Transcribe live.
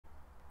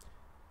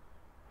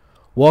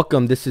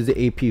Welcome, this is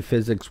the AP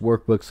Physics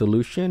Workbook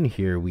solution.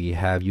 Here we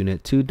have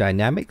Unit 2,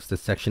 Dynamics. The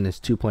section is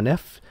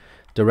 2.f,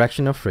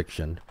 Direction of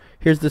Friction.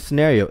 Here's the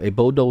scenario. A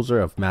bulldozer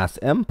of mass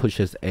m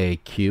pushes a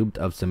cube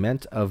of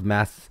cement of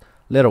mass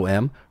little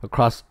m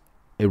across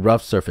a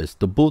rough surface.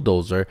 The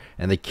bulldozer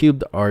and the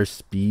cube are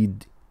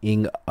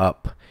speeding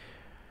up.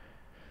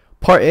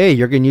 Part A,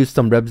 you're going to use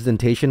some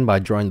representation by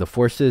drawing the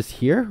forces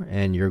here,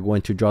 and you're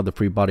going to draw the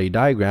free body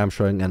diagram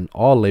showing and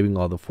labeling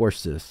all the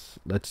forces.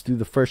 Let's do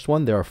the first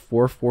one. There are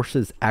 4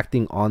 forces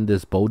acting on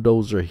this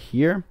bulldozer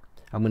here.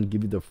 I'm going to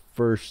give you the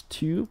first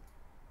 2.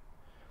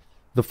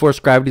 The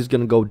force gravity is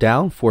going to go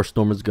down, force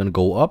normal is going to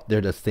go up.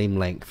 They're the same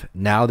length.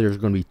 Now there's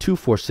going to be 2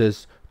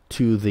 forces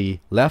to the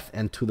left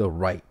and to the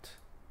right.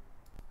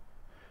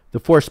 The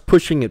force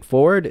pushing it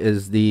forward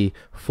is the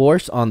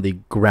force on the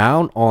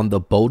ground on the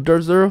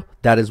bulldozer.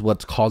 That is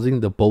what's causing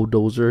the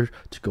bulldozer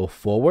to go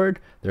forward.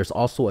 There's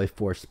also a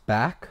force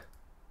back.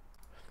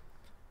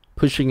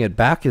 Pushing it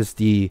back is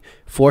the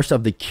force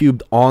of the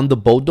cube on the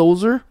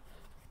bulldozer.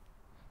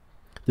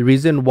 The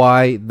reason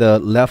why the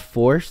left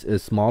force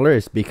is smaller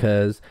is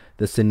because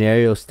the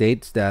scenario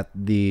states that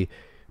the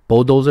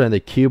bulldozer and the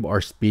cube are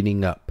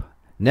speeding up.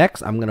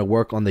 Next, I'm going to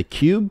work on the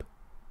cube.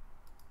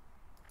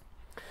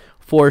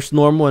 Force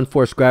normal and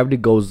force gravity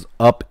goes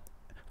up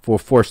for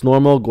force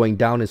normal. Going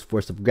down is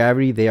force of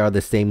gravity. They are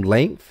the same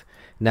length.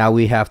 Now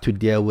we have to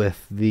deal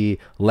with the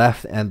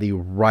left and the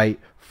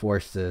right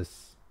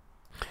forces.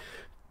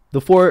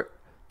 The four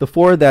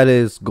that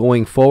is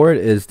going forward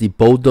is the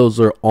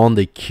bulldozer on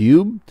the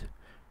cube.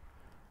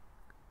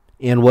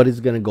 And what is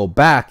going to go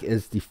back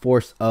is the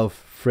force of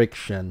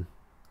friction.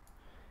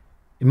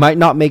 It might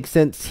not make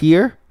sense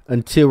here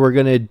until we're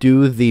going to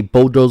do the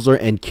bulldozer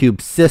and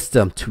cube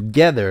system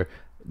together.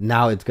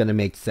 Now it's going to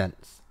make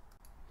sense.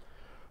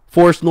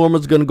 Force normal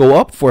is going to go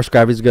up. Force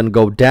gravity is going to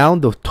go down.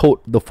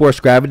 The force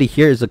gravity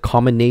here is a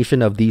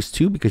combination of these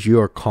two because you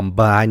are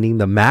combining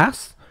the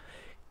mass.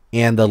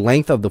 And the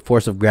length of the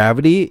force of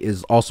gravity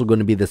is also going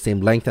to be the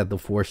same length as the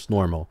force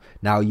normal.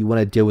 Now you want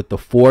to deal with the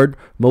forward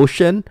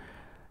motion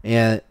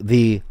and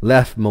the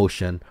left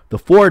motion. The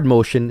forward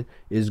motion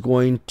is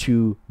going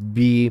to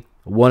be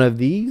one of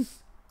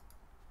these.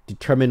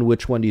 Determine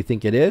which one do you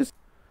think it is.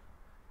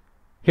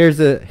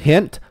 Here's a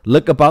hint.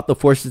 Look about the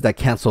forces that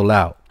cancel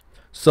out.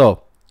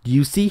 So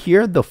you see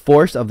here the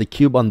force of the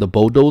cube on the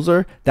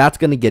bulldozer. That's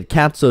going to get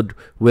canceled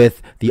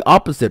with the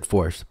opposite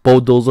force,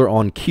 bulldozer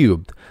on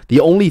cube. The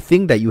only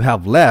thing that you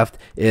have left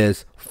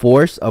is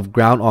force of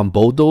ground on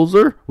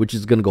bulldozer, which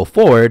is going to go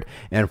forward,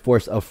 and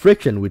force of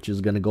friction, which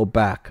is going to go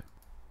back.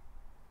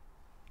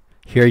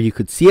 Here you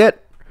could see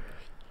it.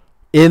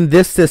 In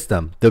this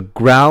system, the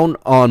ground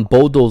on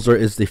bulldozer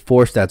is the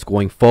force that's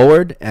going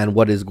forward, and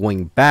what is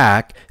going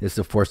back is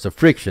the force of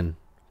friction,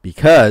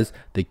 because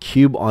the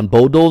cube on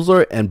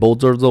bulldozer and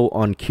bulldozer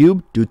on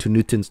cube, due to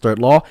Newton's third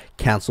law,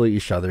 cancel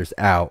each other's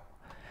out.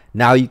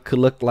 Now you could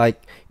look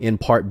like in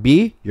part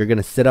B, you're going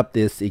to set up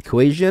this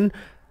equation,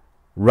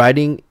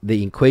 writing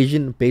the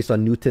equation based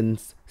on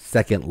Newton's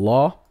second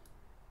law.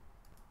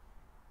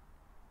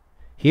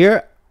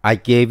 Here, I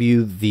gave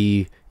you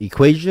the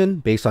equation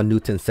based on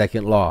Newton's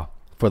second law.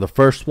 For the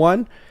first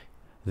one,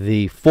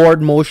 the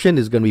forward motion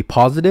is going to be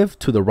positive.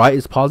 To the right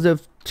is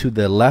positive. To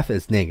the left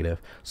is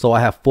negative. So I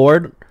have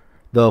forward,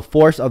 the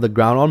force of the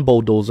ground on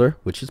bulldozer,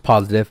 which is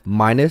positive,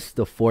 minus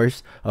the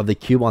force of the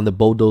cube on the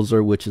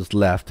bulldozer, which is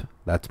left.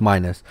 That's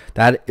minus.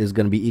 That is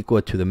going to be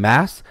equal to the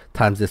mass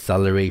times the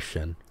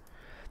acceleration.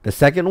 The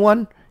second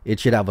one,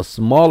 it should have a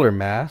smaller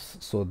mass.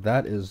 So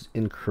that is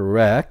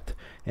incorrect.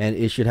 And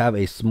it should have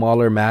a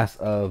smaller mass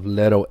of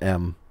little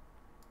m.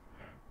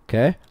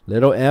 Okay,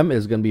 little m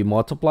is going to be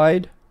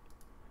multiplied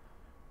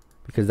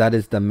because that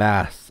is the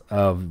mass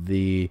of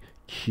the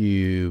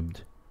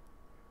cubed.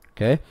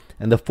 Okay,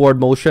 and the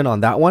forward motion on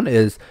that one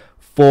is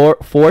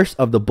force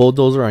of the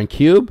bulldozer on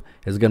cube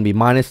is going to be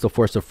minus the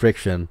force of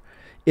friction.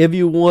 If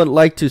you would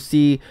like to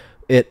see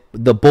it,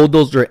 the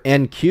bulldozer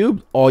and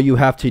cube, all you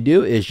have to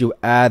do is you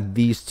add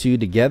these two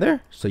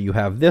together. So you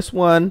have this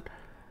one,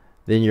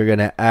 then you're going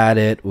to add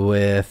it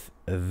with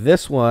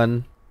this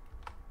one.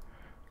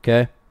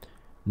 Okay.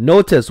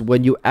 Notice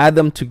when you add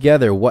them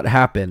together, what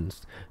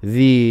happens?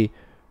 You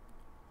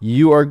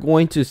are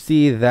going to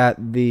see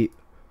that the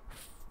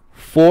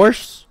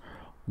force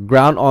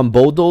ground on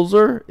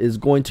bulldozer is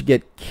going to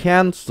get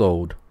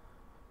canceled.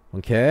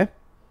 Okay?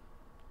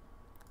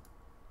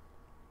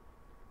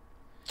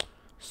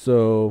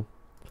 So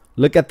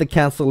look at the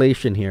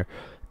cancellation here.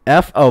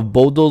 F of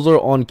bulldozer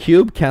on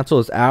cube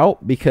cancels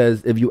out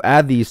because if you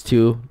add these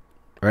two,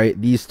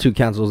 right, these two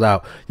cancels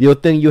out. The only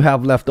thing you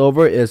have left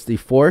over is the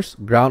force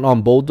ground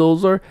on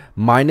bulldozer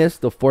minus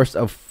the force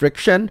of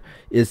friction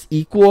is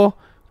equal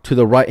to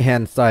the right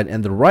hand side,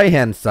 and the right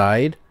hand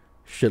side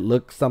should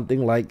look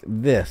something like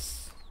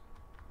this.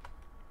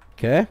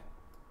 Okay,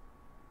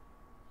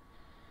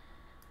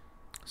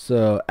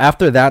 so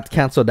after that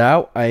canceled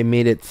out, I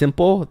made it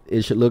simple.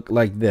 It should look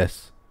like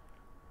this.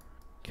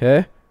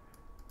 Okay,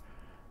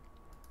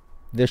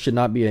 this should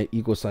not be an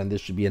equal sign,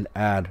 this should be an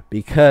add,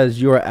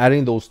 because you are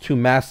adding those two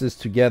masses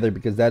together,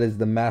 because that is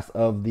the mass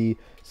of the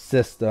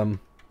system.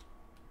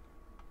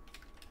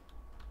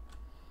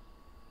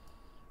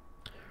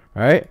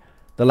 All right,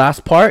 the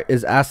last part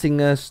is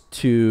asking us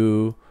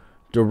to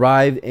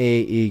derive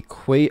derive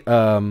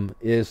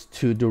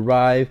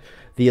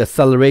the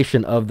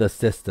acceleration of the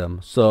system.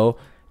 So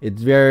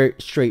it's very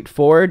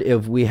straightforward.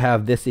 If we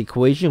have this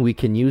equation, we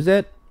can use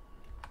it.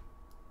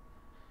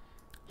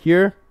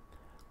 Here,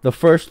 the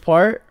first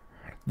part,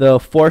 the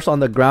force on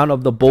the ground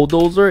of the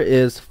bulldozer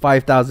is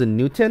 5,000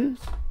 newtons.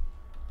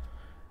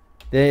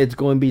 Then it's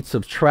going to be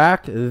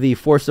subtract the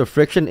force of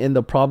friction in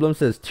the problem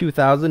says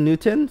 2,000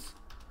 newtons.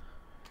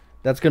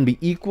 That's going to be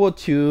equal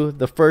to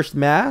the first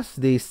mass.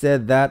 They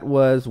said that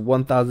was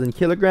 1,000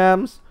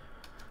 kilograms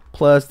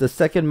plus the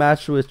second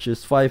mass, which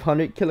is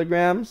 500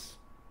 kilograms.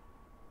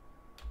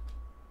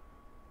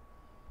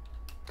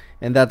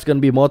 And that's going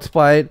to be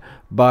multiplied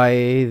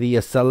by the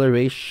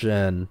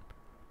acceleration.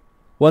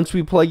 Once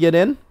we plug it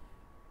in,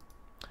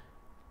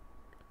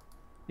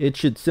 it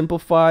should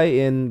simplify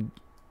in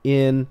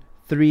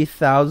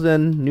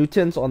 3,000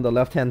 newtons on the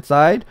left hand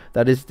side.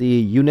 That is the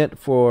unit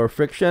for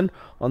friction.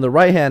 On the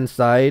right hand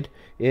side,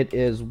 it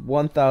is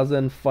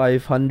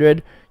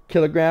 1,500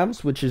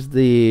 kilograms, which is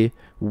the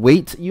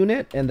weight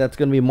unit, and that's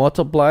going to be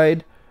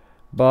multiplied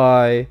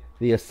by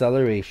the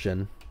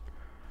acceleration.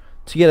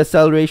 To get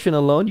acceleration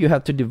alone, you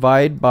have to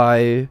divide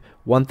by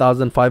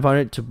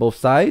 1,500 to both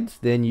sides.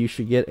 Then you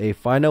should get a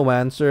final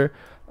answer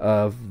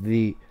of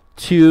the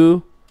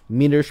 2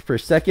 meters per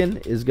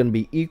second is going to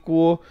be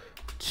equal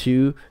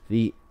to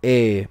the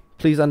A.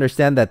 Please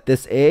understand that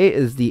this A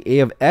is the A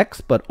of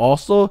X, but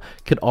also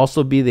could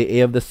also be the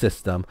A of the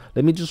system.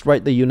 Let me just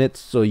write the units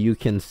so you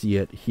can see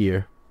it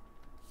here.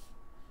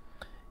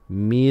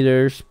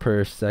 Meters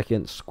per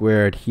second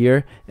squared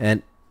here.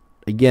 And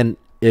again,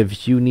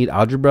 if you need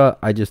algebra,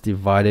 I just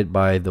divide it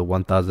by the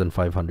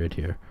 1,500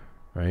 here,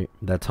 right?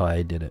 That's how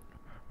I did it,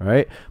 all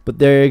right? But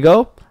there you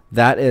go.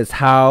 That is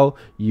how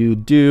you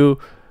do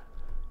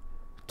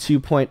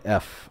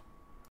 2.F.